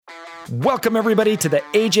Welcome, everybody, to the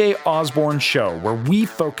AJ Osborne Show, where we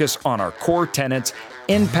focus on our core tenets: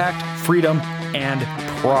 impact, freedom, and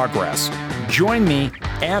progress. Join me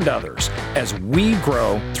and others as we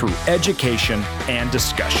grow through education and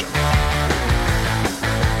discussion.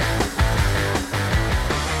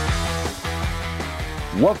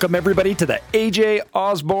 Welcome, everybody, to the AJ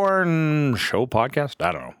Osborne Show podcast.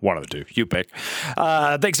 I don't know, one of the two. You pick.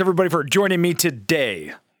 Thanks, everybody, for joining me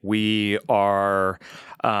today. We are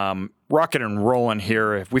rocking and rolling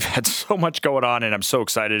here. We've had so much going on, and I'm so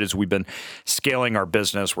excited as we've been scaling our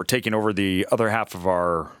business. We're taking over the other half of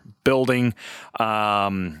our building.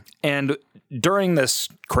 And during this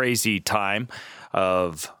crazy time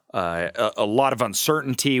of a lot of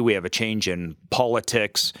uncertainty, we have a change in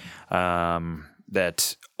politics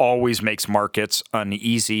that always makes markets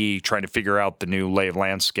uneasy, trying to figure out the new lay of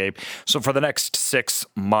landscape. So for the next 6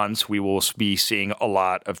 months, we will be seeing a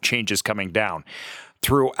lot of changes coming down.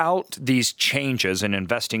 Throughout these changes in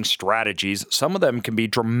investing strategies, some of them can be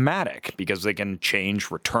dramatic because they can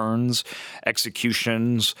change returns,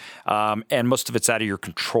 executions, and most of it's out of your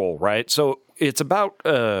control, right? So it's about,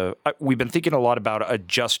 we've been thinking a lot about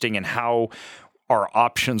adjusting and how our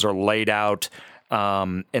options are laid out.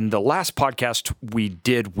 In the last podcast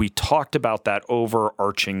we talked about that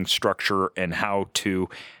overarching structure and how to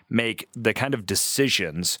make the kind of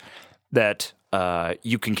decisions that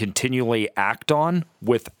you can continually act on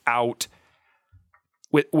without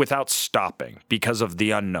stopping because of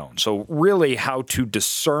the unknown. So really how to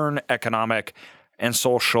discern economic and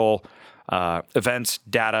social events,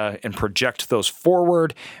 data, and project those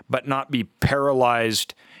forward, but not be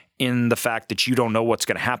paralyzed in the fact that you don't know what's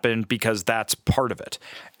going to happen, because that's part of it.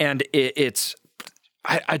 And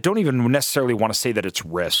I don't even necessarily want to say that it's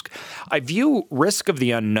risk. I view risk of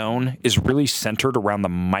the unknown is really centered around the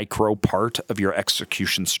micro part of your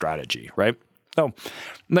execution strategy, right? So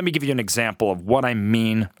let me give you an example of what I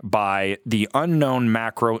mean by the unknown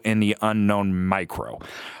macro and the unknown micro.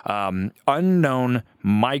 Unknown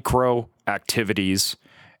micro activities.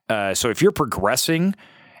 So if you're progressing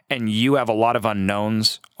and you have a lot of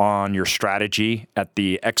unknowns on your strategy at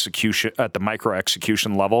the micro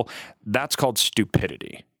execution level, that's called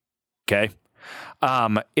stupidity. Okay.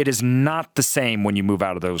 It is not the same when you move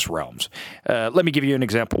out of those realms. Let me give you an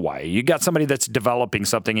example why. You got somebody that's developing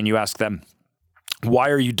something and you ask them, why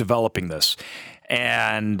are you developing this?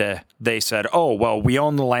 And they said, oh, well, we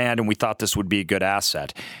own the land and we thought this would be a good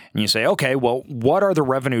asset. And you say, okay, well, what are the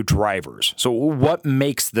revenue drivers? So what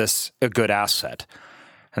makes this a good asset?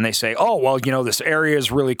 And they say, oh, well, this area is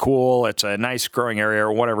really cool. It's a nice growing area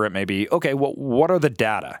or whatever it may be. Okay, well, what are the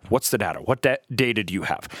data? What's the data? What data do you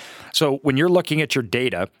have? So when you're looking at your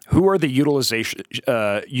data, who are the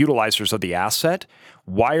utilizers of the asset?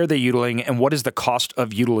 Why are they utilizing? And what is the cost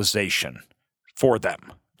of utilization for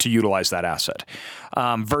them to utilize that asset?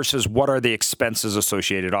 Versus what are the expenses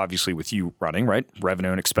associated, obviously, with you running, right?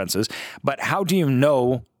 Revenue and expenses. But how do you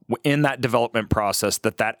know in that development process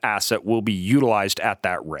that asset will be utilized at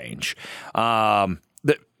that range?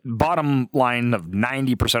 The bottom line of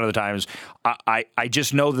 90% of the times, I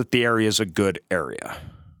just know that the area is a good area,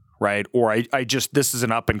 right? Or this is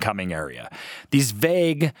an up and coming area. These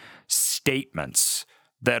vague statements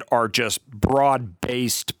that are just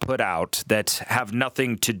broad-based put out that have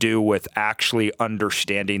nothing to do with actually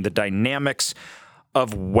understanding the dynamics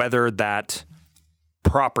of whether that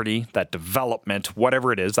property, that development,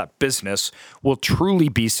 whatever it is, that business will truly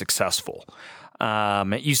be successful.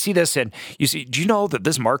 You see this do you know that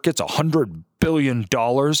this market's $100 billion?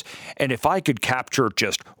 And if I could capture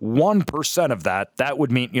just 1% of that, that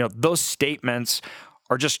would mean, those statements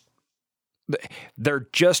are they're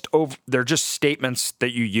just statements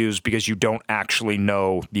that you use because you don't actually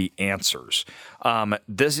know the answers.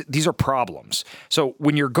 These are problems. So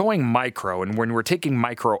when you're going micro and when we're taking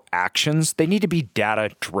micro actions, they need to be data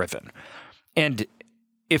driven. And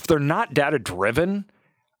if they're not data driven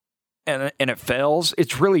and it fails,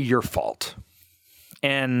 it's really your fault.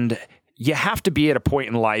 And you have to be at a point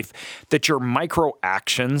in life that your micro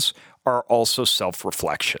actions are also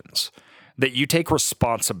self-reflections, that you take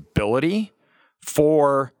responsibility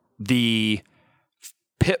for the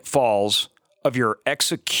pitfalls of your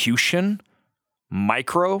execution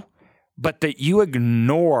micro, but that you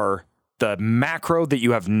ignore the macro that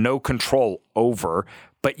you have no control over,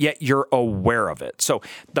 but yet you're aware of it. So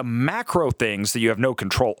the macro things that you have no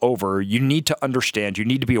control over, you need to understand, you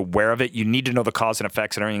need to be aware of it, you need to know the cause and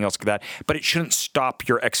effects and everything else like that, but it shouldn't stop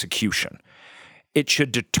your execution. It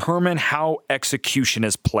should determine how execution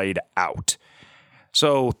is played out.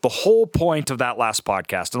 So the whole point of that last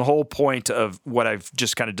podcast and the whole point of what I've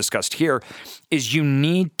just kind of discussed here is you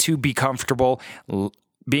need to be comfortable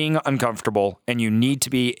being uncomfortable, and you need to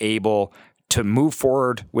be able to move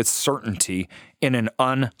forward with certainty in an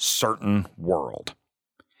uncertain world.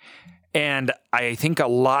 And I think a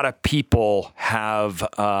lot of people have,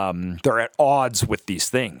 they're at odds with these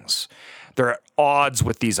things. They're at odds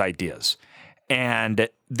with these ideas. And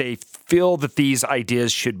they feel that these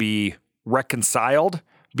ideas should be reconciled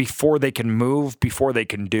before they can move, before they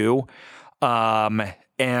can do.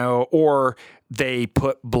 Or they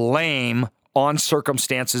put blame on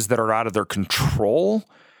circumstances that are out of their control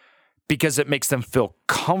because it makes them feel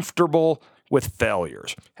comfortable with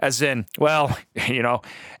failures. As in, well,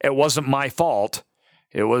 it wasn't my fault.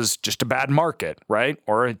 It was just a bad market, right?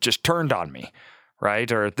 Or it just turned on me,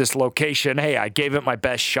 right? Or this location, hey, I gave it my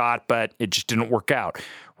best shot, but it just didn't work out,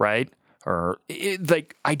 right? Or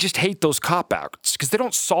I just hate those cop-outs because they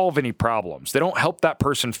don't solve any problems. They don't help that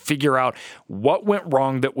person figure out what went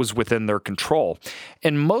wrong that was within their control.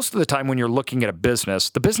 And most of the time when you're looking at a business,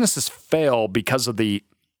 the businesses fail because of the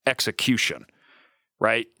execution,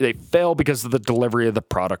 right? They fail because of the delivery of the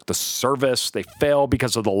product, the service. They fail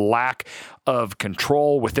because of the lack of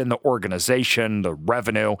control within the organization, the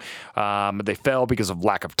revenue. They fail because of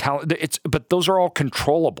lack of talent. But those are all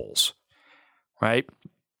controllables, right?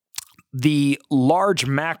 The large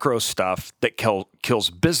macro stuff that kills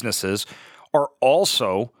businesses are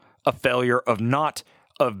also a failure of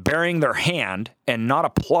burying their hand and not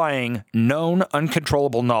applying known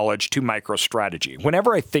uncontrollable knowledge to MicroStrategy.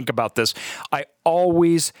 Whenever I think about this, I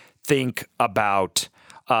always think about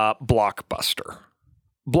Blockbuster.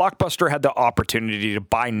 Blockbuster had the opportunity to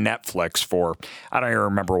buy Netflix for, I don't even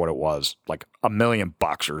remember what it was, like $1 million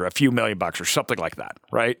or a few $1 million or something like that,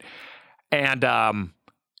 right? And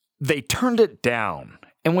they turned it down.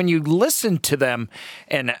 And when you listen to them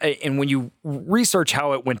and when you research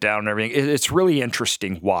how it went down and everything, it's really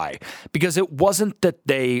interesting why. Because it wasn't that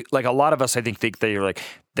they, like a lot of us, I think they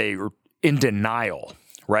were in denial,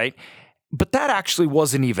 right? But that actually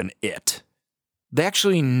wasn't even it. They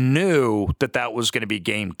actually knew that was going to be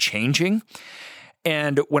game changing.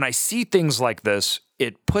 And when I see things like this,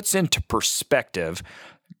 it puts into perspective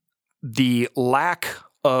the lack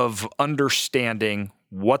of understanding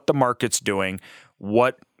what the market's doing,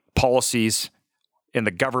 what policies in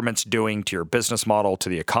the government's doing to your business model, to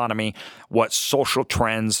the economy, what social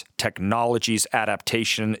trends, technologies,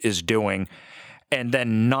 adaptation is doing, and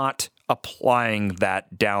then not applying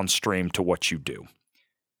that downstream to what you do.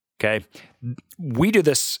 Okay? We do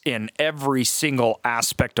this in every single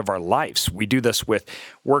aspect of our lives. We do this with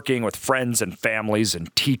working with friends and families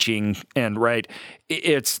and teaching, and right,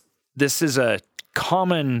 this is a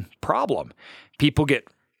common problem. People get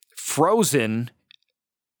frozen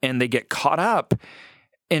and they get caught up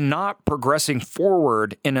in not progressing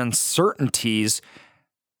forward in uncertainties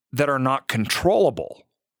that are not controllable.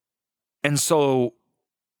 And so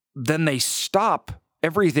then they stop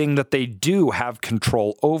everything that they do have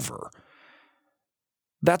control over.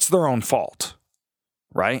 That's their own fault,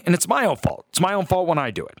 right? And it's my own fault. It's my own fault when I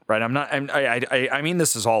do it, right? I mean,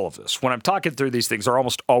 this is all of this. When I'm talking through these things, they're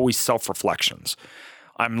almost always self-reflections.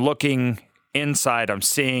 I'm looking inside, I'm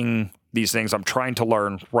seeing these things, I'm trying to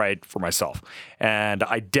learn right for myself and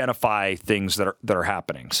identify things that are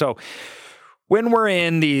happening. So when we're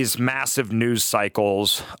in these massive news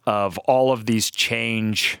cycles of all of these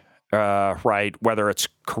change, right, whether it's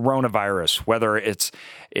coronavirus, whether it's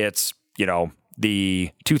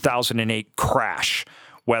the 2008 crash,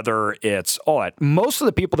 whether it's most of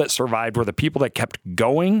the people that survived were the people that kept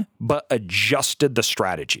going but adjusted the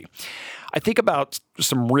strategy. I think about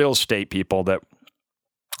some real estate people that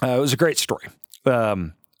it was a great story.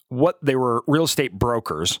 What they were real estate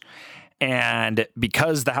brokers, and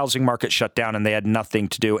because the housing market shut down and they had nothing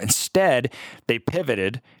to do, instead they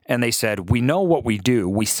pivoted and they said, "We know what we do.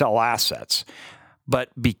 We sell assets." But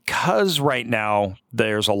because right now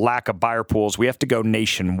there's a lack of buyer pools, we have to go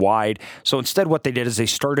nationwide. So instead what they did is they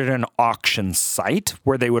started an auction site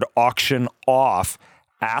where they would auction off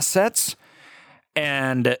assets.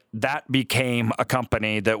 And that became a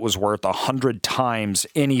company that was worth 100 times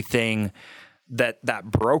anything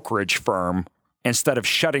that brokerage firm, instead of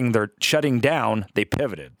shutting down, they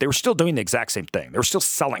pivoted. They were still doing the exact same thing. They were still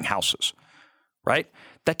selling houses, right?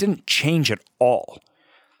 That didn't change at all.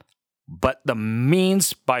 But the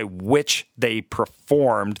means by which they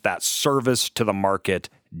performed that service to the market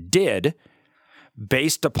did,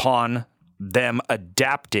 based upon them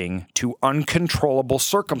adapting to uncontrollable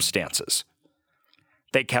circumstances.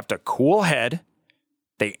 They kept a cool head.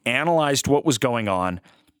 They analyzed what was going on.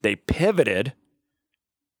 They pivoted.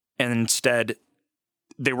 And instead,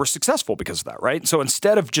 they were successful because of that, right? So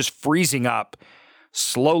instead of just freezing up,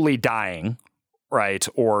 slowly dying, right?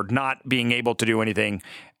 Or not being able to do anything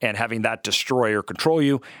and having that destroy or control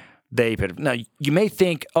you, they pivot. Now, you may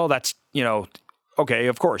think, oh, that's, okay,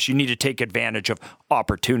 of course, you need to take advantage of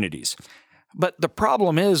opportunities. But the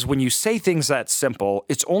problem is when you say things that simple,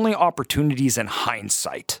 it's only opportunities in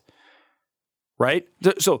hindsight, right?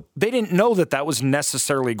 So they didn't know that was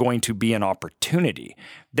necessarily going to be an opportunity.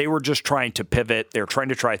 They were just trying to pivot. They were trying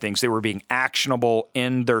to try things. They were being actionable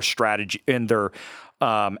in their strategy, in their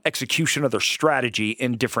execution of their strategy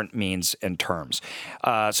in different means and terms.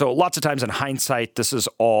 So lots of times in hindsight, this is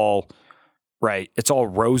all right. It's all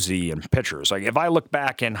rosy and pictures. Like if I look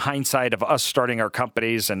back in hindsight of us starting our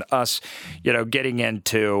companies and us, getting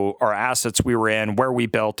into our assets we were in, where we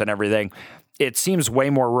built and everything, it seems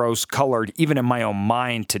way more rose colored even in my own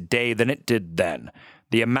mind today than it did then.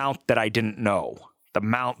 The amount that I didn't know, the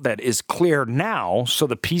amount that is clear now. So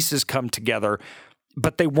the pieces come together,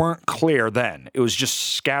 but they weren't clear then. It was just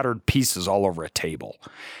scattered pieces all over a table.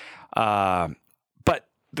 But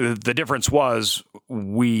the difference was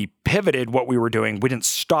we pivoted what we were doing. We didn't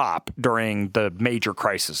stop during the major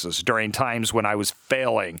crises, during times when I was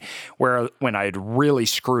failing, when I had really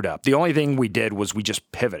screwed up. The only thing we did was we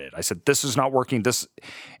just pivoted. I said, this is not working.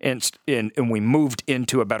 And we moved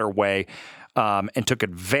into a better way and took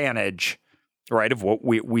advantage, right, of what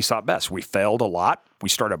we saw best. We failed a lot. We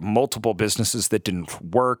started multiple businesses that didn't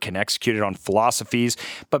work and executed on philosophies.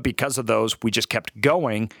 But because of those, we just kept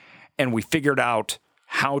going and we figured out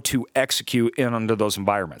how to execute in under those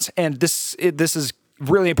environments. And this is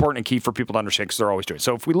really important and key for people to understand because they're always doing it.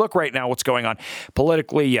 So if we look right now, what's going on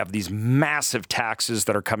politically, you have these massive taxes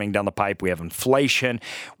that are coming down the pipe. We have inflation,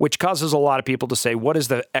 which causes a lot of people to say, what is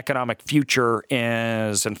the economic future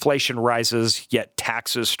as inflation rises, yet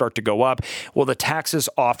taxes start to go up? Will the taxes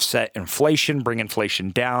offset inflation, bring inflation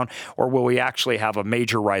down, or will we actually have a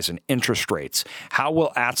major rise in interest rates? How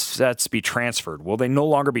will assets be transferred? Will they no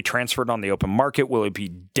longer be transferred on the open market? Will it be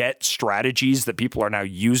debt strategies that people are now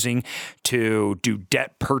using to do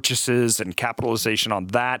debt purchases and capitalization on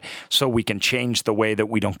that so we can change the way that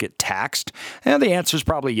we don't get taxed? And the answer is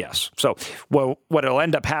probably yes. So what will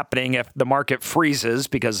end up happening if the market freezes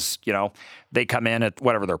because, they come in at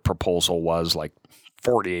whatever their proposal was, like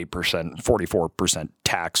 48%, 44%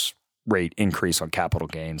 tax rate increase on capital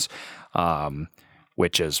gains,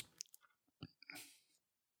 which is,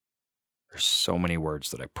 there's so many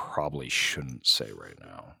words that I probably shouldn't say right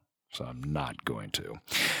now. So I'm not going to.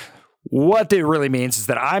 What it really means is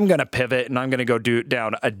that I'm going to pivot and I'm going to go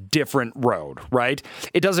down a different road, right?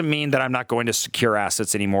 It doesn't mean that I'm not going to secure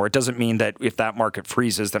assets anymore. It doesn't mean that if that market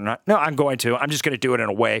freezes, I'm going to. I'm just going to do it in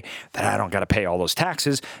a way that I don't got to pay all those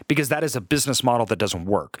taxes because that is a business model that doesn't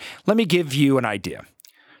work. Let me give you an idea.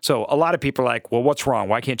 So a lot of people are like, well, what's wrong?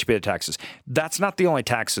 Why can't you pay the taxes? That's not the only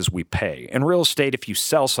taxes we pay. In real estate, if you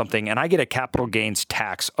sell something and I get a capital gains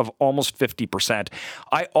tax of almost 50%,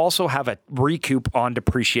 I also have a recoup on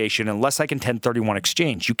depreciation unless I can 1031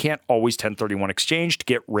 exchange. You can't always 1031 exchange to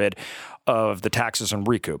get rid of the taxes and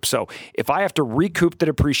recoup. So if I have to recoup the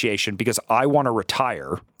depreciation because I want to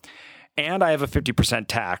retire and I have a 50%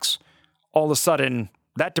 tax, all of a sudden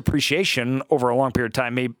that depreciation over a long period of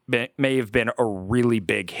time may have been a really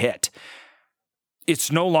big hit.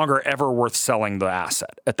 It's no longer ever worth selling the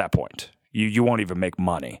asset at that point. You won't even make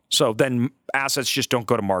money. So then assets just don't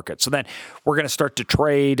go to market. So then we're going to start to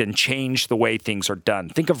trade and change the way things are done.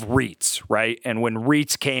 Think of REITs, right? And when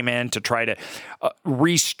REITs came in to try to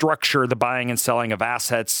restructure the buying and selling of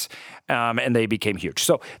assets, and they became huge.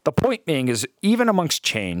 So the point being is even amongst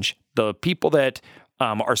change, the people that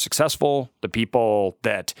are successful, the people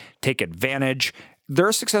that take advantage,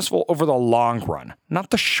 they're successful over the long run, not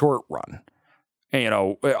the short run.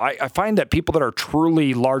 And, I find that people that are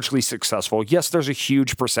truly largely successful, yes, there's a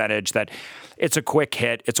huge percentage that it's a quick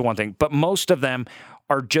hit, it's one thing, but most of them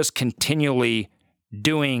are just continually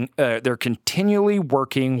they're continually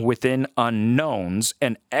working within unknowns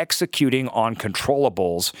and executing on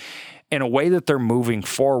controllables in a way that they're moving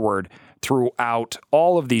forward throughout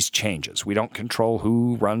all of these changes. We don't control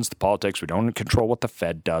who runs the politics. We don't control what the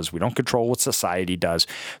Fed does. We don't control what society does.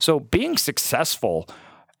 So being successful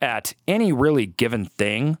at any really given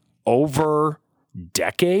thing over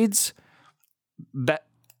decades,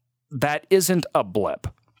 that isn't a blip.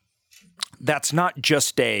 That's not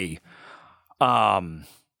just a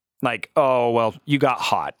like, oh, well, you got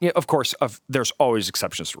hot. Yeah, of course, there's always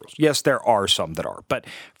exceptions to rules. Yes, there are some that are. But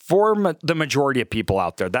for the majority of people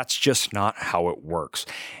out there, that's just not how it works.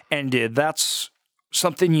 And that's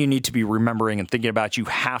something you need to be remembering and thinking about. You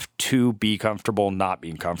have to be comfortable not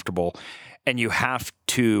being comfortable. And you have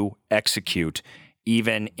to execute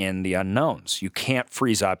even in the unknowns. You can't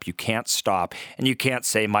freeze up, you can't stop, and you can't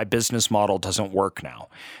say, my business model doesn't work now.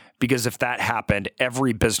 Because if that happened,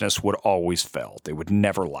 every business would always fail. They would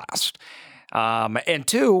never last. And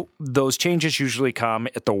two, those changes usually come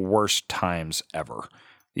at the worst times ever.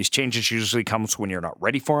 These changes usually come when you're not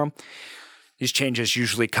ready for them. These changes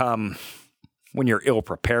usually come when you're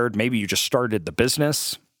ill-prepared. Maybe you just started the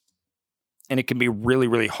business, and it can be really,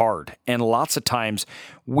 really hard. And lots of times,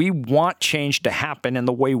 we want change to happen in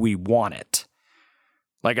the way we want it.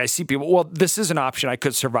 Like I see people, well, this is an option I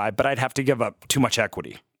could survive, but I'd have to give up too much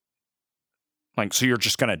equity. Like, so you're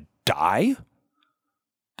just going to die?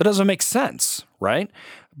 That doesn't make sense, right?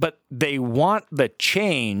 But they want the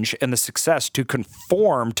change and the success to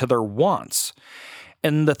conform to their wants.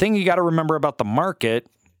 And the thing you got to remember about the market,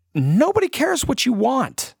 nobody cares what you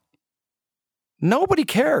want. Nobody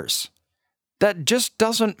cares. That just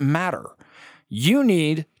doesn't matter. You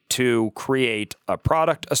need to create a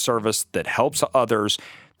product, a service that helps others,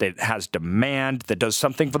 that has demand, that does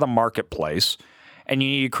something for the marketplace, and you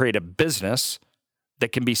need to create a business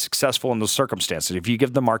that can be successful in those circumstances. If you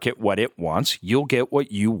give the market what it wants, you'll get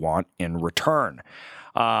what you want in return.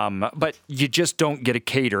 But you just don't get to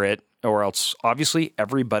cater it, or else obviously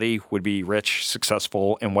everybody would be rich,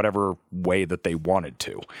 successful in whatever way that they wanted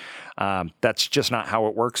to. That's just not how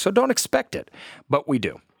it works, so don't expect it, but we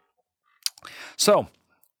do. So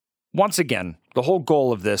once again, the whole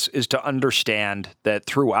goal of this is to understand that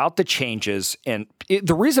throughout the changes, and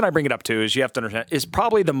the reason I bring it up too is you have to understand, is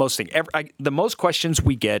probably the most thing. The most questions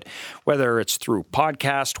we get, whether it's through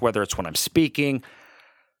podcast, whether it's when I'm speaking,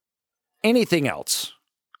 anything else,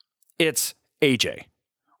 it's AJ.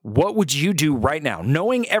 What would you do right now?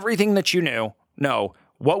 Knowing everything that you know,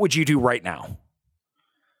 what would you do right now?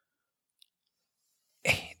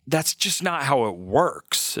 That's just not how it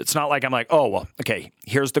works. It's not like I'm like, oh, well, okay,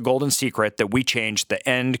 here's the golden secret that we changed the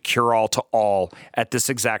end cure-all to all at this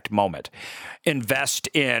exact moment. Invest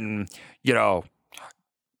in,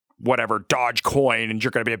 whatever, Dogecoin, and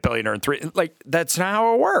you're going to be a billionaire in 3. Like, that's not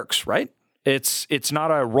how it works, right? It's not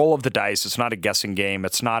a roll of the dice. It's not a guessing game.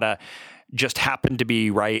 It's not a just happen to be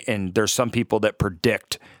right. And there's some people that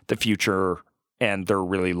predict the future and they're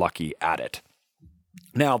really lucky at it.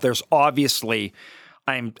 Now, there's obviously,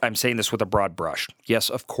 I'm saying this with a broad brush. Yes,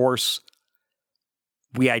 of course,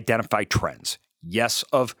 we identify trends. Yes,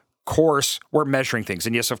 of course, we're measuring things.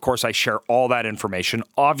 And yes, of course, I share all that information,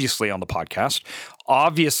 obviously on the podcast,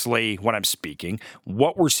 obviously when I'm speaking,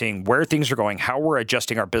 what we're seeing, where things are going, how we're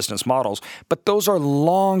adjusting our business models. But those are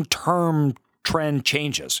long-term trend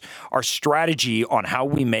changes. Our strategy on how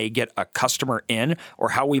we may get a customer in or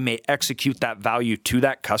how we may execute that value to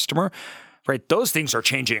that customer, right? Those things are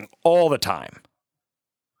changing all the time.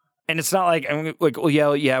 And it's not like,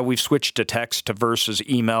 well, yeah, we've switched to text to versus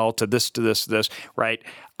email to this, right?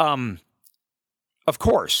 Of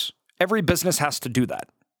course, every business has to do that.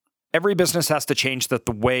 Every business has to change the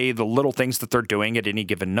little things that they're doing at any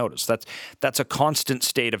given notice. That's a constant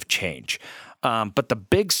state of change. But the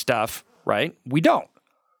big stuff, right, we don't.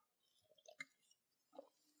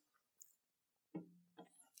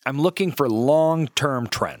 I'm looking for long-term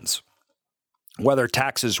trends. Whether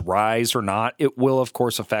taxes rise or not, it will, of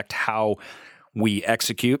course, affect how we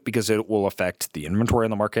execute because it will affect the inventory in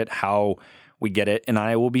the market, how we get it. And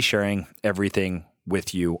I will be sharing everything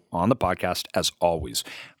with you on the podcast as always.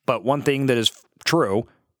 But one thing that is true,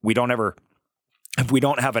 if we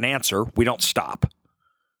don't have an answer, we don't stop.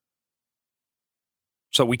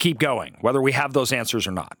 So we keep going, whether we have those answers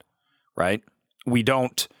or not, right? We'll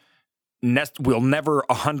never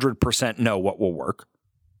 100% know what will work.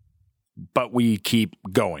 But we keep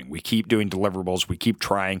going. We keep doing deliverables. We keep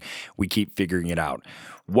trying. We keep figuring it out.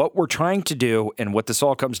 What we're trying to do and what this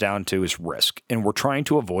all comes down to is risk. And we're trying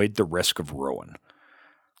to avoid the risk of ruin.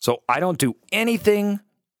 So I don't do anything.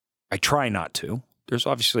 I try not to. There's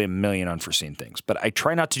obviously a million unforeseen things. But I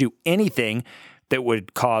try not to do anything that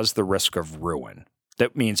would cause the risk of ruin.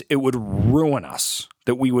 That means it would ruin us,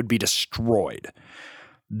 that we would be destroyed.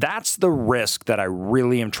 That's the risk that I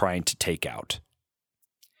really am trying to take out.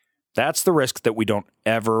 That's the risk that we don't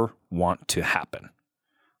ever want to happen.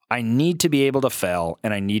 I need to be able to fail,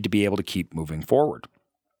 and I need to be able to keep moving forward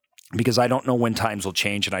because I don't know when times will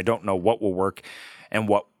change, and I don't know what will work and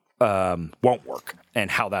what won't work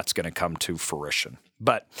and how that's going to come to fruition.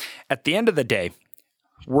 But at the end of the day,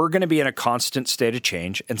 we're going to be in a constant state of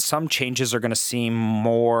change, and some changes are going to seem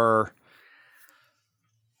more...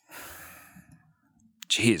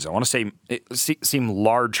 I want to say seem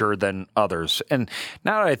larger than others. And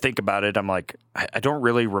now that I think about it, I'm like, I don't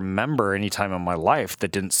really remember any time in my life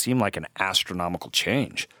that didn't seem like an astronomical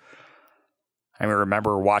change. I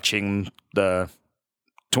remember watching the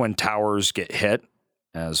Twin Towers get hit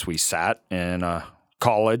as we sat in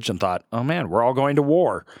college and thought, oh man, we're all going to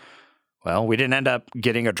war. Well, we didn't end up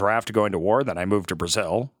getting a draft to going to war. Then I moved to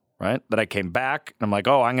Brazil, right? Then I came back and I'm like,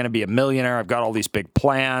 oh, I'm going to be a millionaire. I've got all these big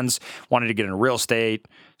plans, wanted to get into real estate,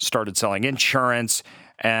 started selling insurance,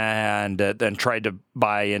 and then tried to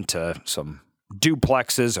buy into some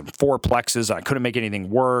duplexes and fourplexes. I couldn't make anything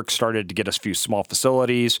work, started to get a few small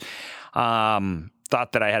facilities.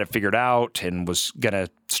 Thought that I had it figured out and was going to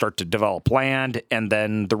start to develop land. And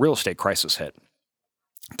then the real estate crisis hit.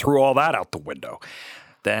 Threw all that out the window.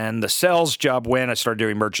 Then the sales job went. I started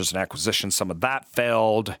doing mergers and acquisitions. Some of that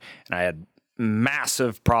failed. And I had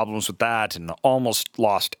massive problems with that and almost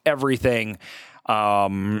lost everything.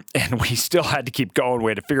 And we still had to keep going.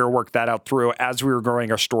 We had to work that out through as we were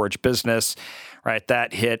growing our storage business, right?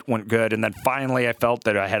 That hit, went good. And then finally I felt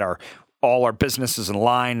that I had all our businesses in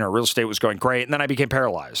line. Our real estate was going great. And then I became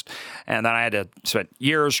paralyzed. And then I had to spend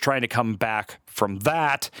years trying to come back from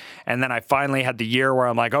that. And then I finally had the year where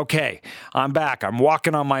I'm like, okay, I'm back. I'm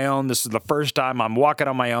walking on my own. This is the first time I'm walking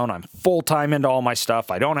on my own. I'm full-time into all my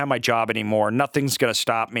stuff. I don't have my job anymore. Nothing's going to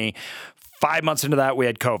stop me. 5 months into that, we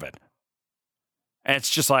had COVID. And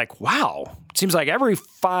it's just like, wow, it seems like every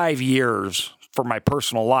 5 years for my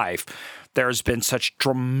personal life, there's been such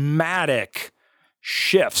dramatic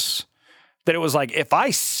shifts that it was like, if I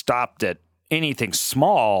stopped at anything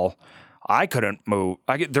small, I couldn't move.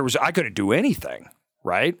 I couldn't do anything,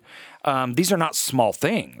 right? These are not small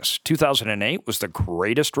things. 2008 was the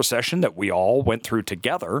greatest recession that we all went through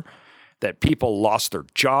together, that people lost their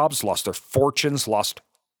jobs, lost their fortunes, lost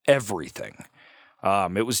everything.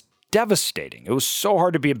 It was devastating. It was so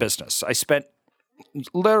hard to be a business. I spent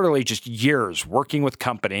literally just years working with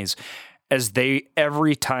companies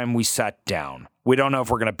every time we sat down, we don't know if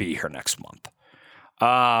we're going to be here next month.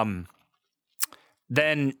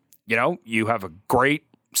 Then, you have a great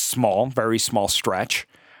very small stretch.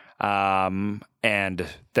 And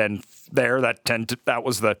then that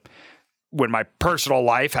was when my personal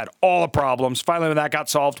life had all the problems. Finally, when that got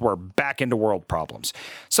solved, we're back into world problems.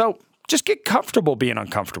 So just get comfortable being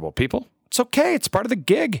uncomfortable, people. It's okay. It's part of the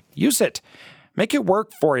gig. Use it. Make it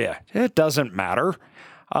work for you. It doesn't matter.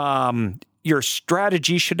 Your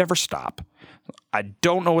strategy should never stop. I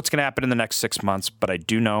don't know what's going to happen in the next 6 months, but I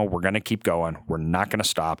do know we're going to keep going. We're not going to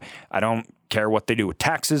stop. I don't care what they do with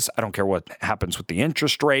taxes. I don't care what happens with the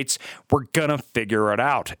interest rates. We're going to figure it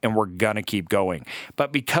out, and we're going to keep going.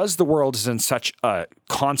 But because the world is in such a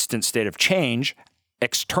constant state of change,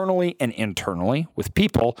 externally and internally with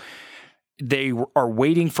people, they are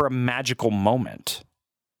waiting for a magical moment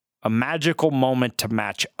to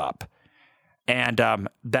match up. And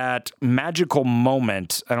that magical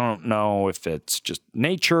moment, I don't know if it's just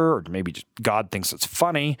nature or maybe just God thinks it's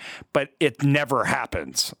funny, but it never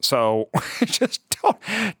happens. So just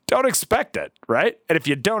don't expect it, right? And if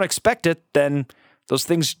you don't expect it, then those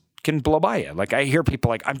things can blow by you. Like I hear people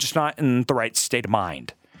like, I'm just not in the right state of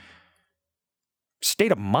mind.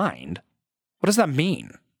 State of mind? What does that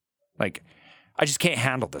mean? Like, I just can't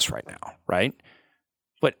handle this right now, right?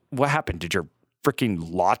 What happened? Did your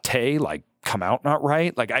freaking latte come out not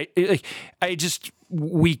right?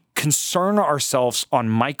 We concern ourselves on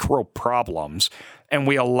micro problems, and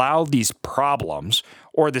we allow these problems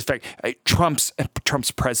or the fact Trump's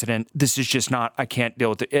president. This is just not. I can't deal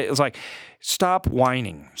with it. It's like, stop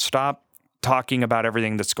whining. Stop talking about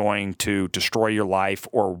everything that's going to destroy your life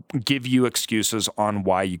or give you excuses on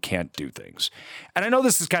why you can't do things. And I know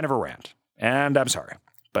this is kind of a rant, and I'm sorry,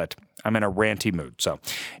 but I'm in a ranty mood, so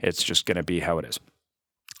it's just going to be how it is.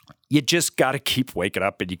 You just got to keep waking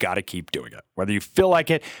up and you got to keep doing it, whether you feel like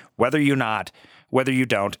it, whether you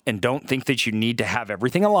don't, and don't think that you need to have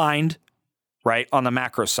everything aligned, right, on the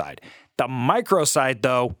macro side. The micro side,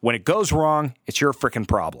 though, when it goes wrong, it's your freaking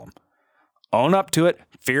problem. Own up to it,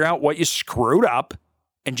 figure out what you screwed up,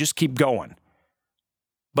 and just keep going.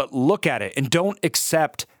 But look at it and don't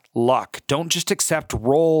accept luck. Don't just accept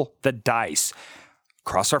roll the dice.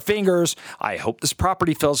 Cross our fingers. I hope this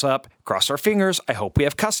property fills up. Cross our fingers. I hope we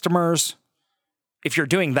have customers. If you're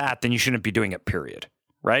doing that, then you shouldn't be doing it, period,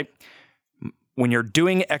 right? When you're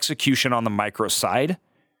doing execution on the micro side,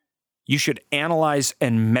 you should analyze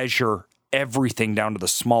and measure everything down to the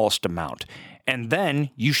smallest amount. And then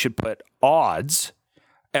you should put odds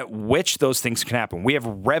at which those things can happen. We have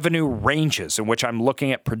revenue ranges in which I'm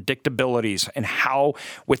looking at predictabilities and how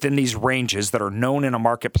within these ranges that are known in a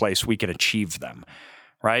marketplace, we can achieve them,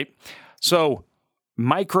 right? So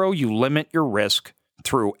micro, you limit your risk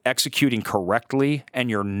through executing correctly and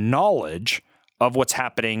your knowledge of what's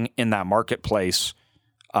happening in that marketplace,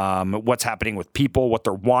 what's happening with people, what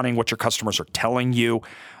they're wanting, what your customers are telling you.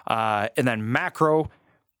 And then macro,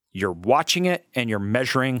 You're watching it and you're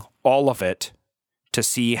measuring all of it to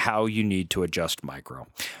see how you need to adjust micro.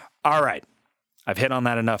 All right. I've hit on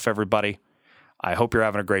that enough, everybody. I hope you're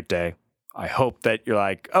having a great day. I hope that you're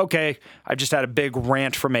like, okay, I just had a big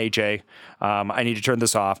rant from AJ. I need to turn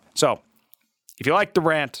this off. So if you like the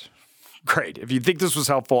rant, great. If you think this was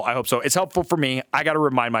helpful, I hope so. It's helpful for me. I got to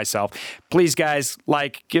remind myself. Please, guys,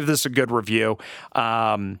 give this a good review.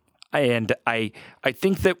 And I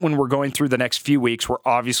think that when we're going through the next few weeks, we're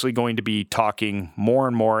obviously going to be talking more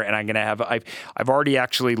and more. And I'm going to have, I've already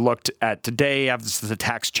actually looked at today, as the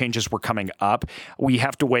tax changes were coming up. We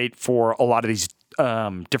have to wait for a lot of these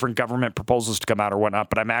different government proposals to come out or whatnot,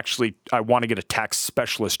 but I want to get a tax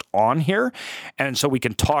specialist on here. And so we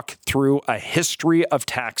can talk through a history of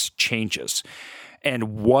tax changes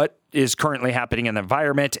and what is currently happening in the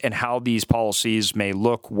environment and how these policies may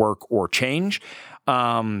look, work, or change.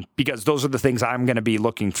 Because those are the things I'm going to be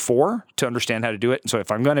looking for to understand how to do it. And so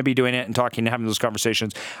if I'm going to be doing it and talking and having those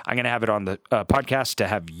conversations, I'm going to have it on the podcast to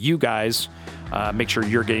have you guys make sure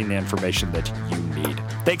you're getting the information that you need.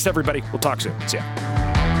 Thanks, everybody. We'll talk soon. See ya.